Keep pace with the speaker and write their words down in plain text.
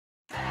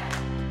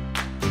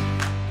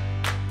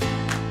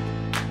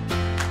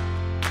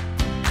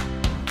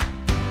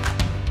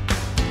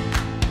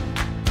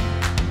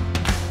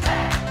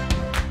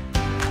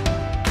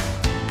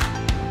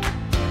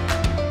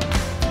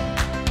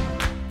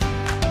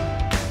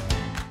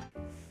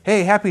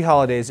Hey, happy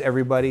holidays,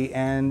 everybody.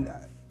 And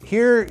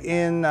here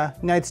in the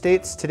United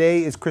States,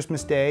 today is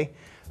Christmas Day.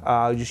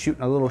 Just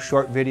shooting a little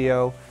short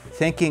video,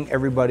 thanking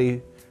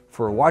everybody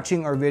for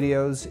watching our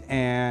videos.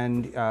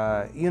 And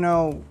you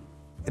know,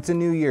 it's a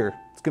new year.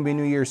 It's gonna be a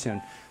new year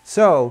soon.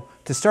 So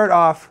to start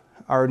off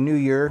our new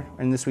year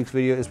in this week's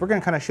video is we're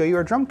gonna kind of show you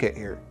our drum kit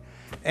here.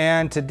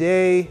 And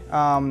today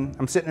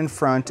I'm sitting in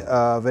front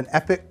of an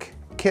Epic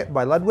kit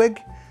by Ludwig.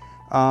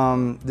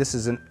 This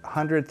is a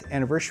 100th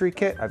anniversary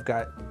kit. I've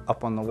got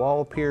up on the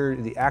wall up here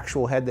the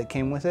actual head that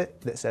came with it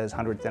that says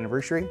 100th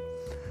anniversary.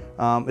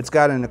 It's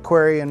got an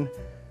Aquarian,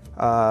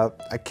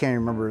 I can't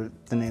remember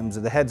the names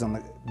of the heads on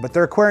the, but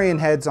they're Aquarian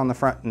heads on the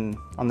front and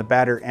on the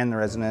batter and the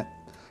resonant.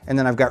 And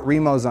then I've got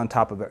Remos on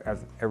top of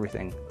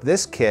everything.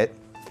 This kit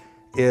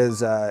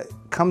is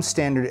comes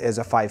standard as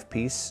a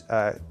 4-piece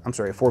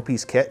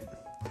kit.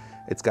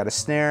 It's got a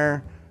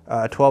snare,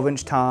 a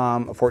 12-inch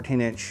tom, a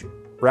 14-inch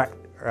rack.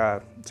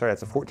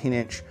 That's a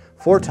 14-inch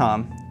floor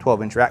tom,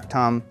 12-inch rack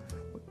tom,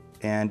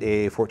 and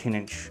a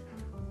 14-inch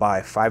by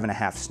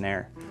 5.5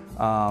 snare.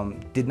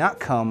 Did not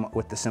come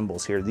with the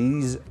cymbals here.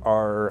 These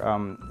are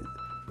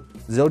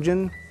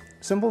Zildjian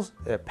cymbals,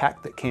 a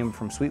pack that came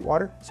from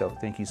Sweetwater. So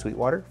thank you,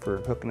 Sweetwater, for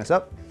hooking us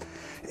up.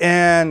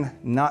 And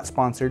not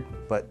sponsored,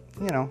 but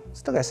you know,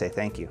 still gotta say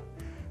thank you.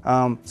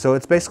 So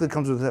it basically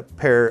comes with a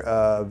pair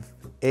of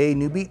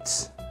New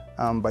Beats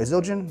by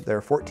Zildjian.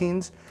 They're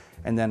 14s.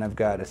 And then I've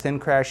got a Thin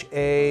Crash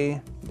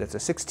A, that's a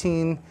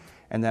 16,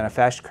 and then a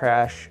Fast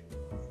Crash,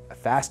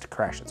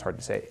 it's hard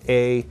to say,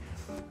 A,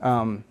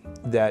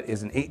 that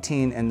is an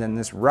 18, and then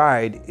this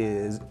ride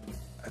is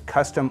a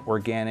custom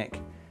organic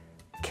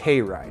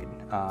K ride,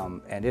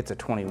 and it's a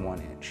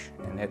 21-inch,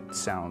 and it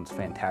sounds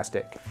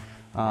fantastic.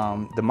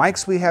 The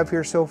mics we have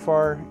here so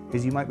far,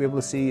 as you might be able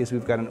to see, is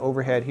we've got an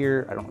overhead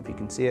here. I don't know if you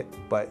can see it,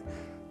 but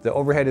the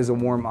overhead is a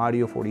Warm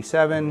Audio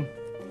 47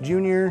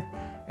 Junior.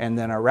 And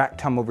then our rack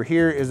tom over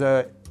here is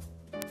a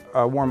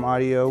Warm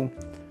Audio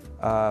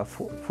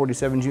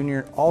 47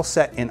 Junior, all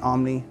set in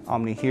Omni.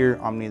 Omni here,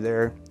 Omni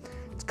there.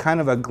 It's kind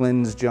of a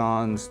Glenn's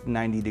Johns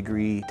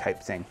 90-degree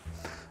type thing.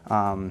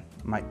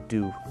 Might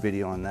do a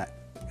video on that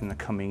in the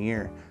coming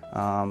year.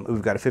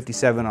 We've got a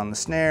 57 on the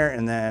snare,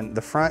 and then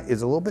the front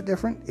is a little bit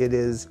different. It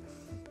is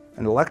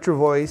an Electro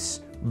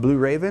Voice Blue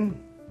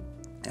Raven.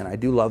 And I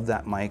do love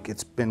that mic.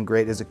 It's been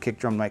great as a kick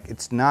drum mic.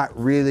 It's not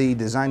really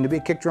designed to be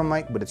a kick drum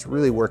mic, but it's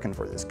really working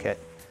for this kit.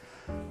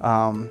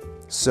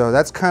 So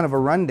that's kind of a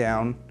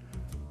rundown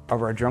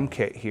of our drum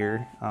kit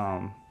here.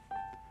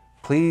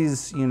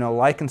 Please,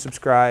 like and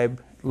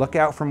subscribe. Look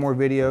out for more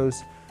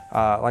videos.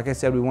 Like I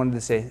said, we wanted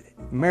to say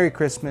Merry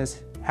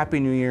Christmas, Happy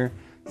New Year.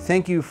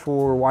 Thank you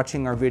for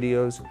watching our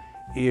videos.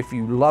 If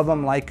you love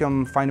them, like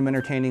them, find them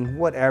entertaining,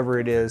 whatever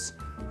it is,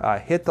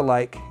 hit the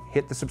like,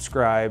 hit the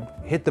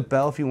subscribe, hit the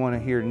bell if you want to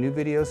hear new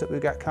videos that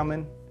we've got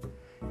coming.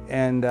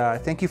 And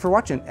thank you for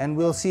watching, and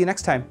we'll see you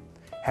next time.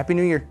 Happy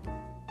New Year.